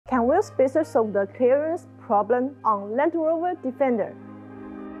wheel spacers solve the clearance problem on Land Rover Defender.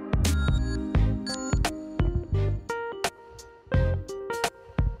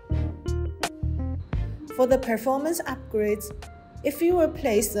 For the performance upgrades, if you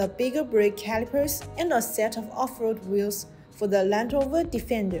replace the bigger brake calipers and a set of off-road wheels for the Land Rover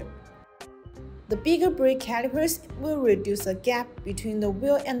Defender, the bigger brake calipers will reduce the gap between the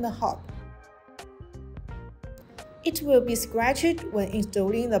wheel and the hub. It will be scratched when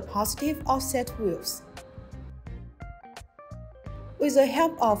installing the positive offset wheels. With the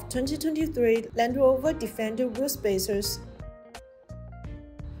help of 2023 Land Rover Defender wheel spacers,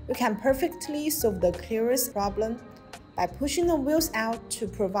 you can perfectly solve the clearance problem by pushing the wheels out to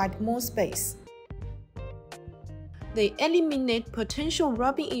provide more space. They eliminate potential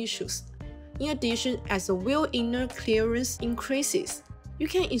rubbing issues. In addition, as the wheel inner clearance increases, you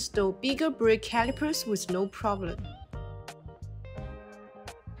can install bigger brake calipers with no problem.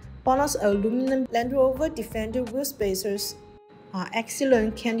 BONOSS aluminum Land Rover Defender wheel spacers are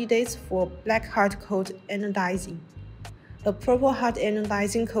excellent candidates for black hard coat anodizing. A purple hard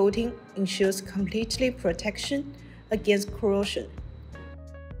anodizing coating ensures complete protection against corrosion.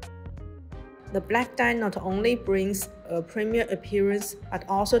 The black dye not only brings a premium appearance but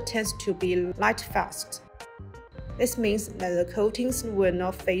also tends to be light-fast. This means that the coatings will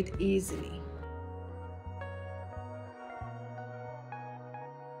not fade easily.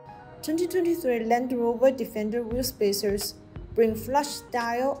 2023 Land Rover Defender wheel spacers bring flush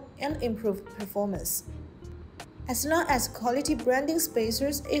style and improved performance. As long as quality branding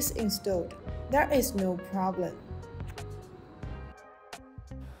spacers is installed, there is no problem.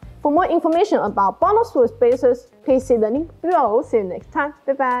 For more information about BONOSS wheel spacers, please see the link below. See you next time.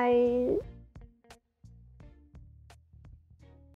 Bye bye.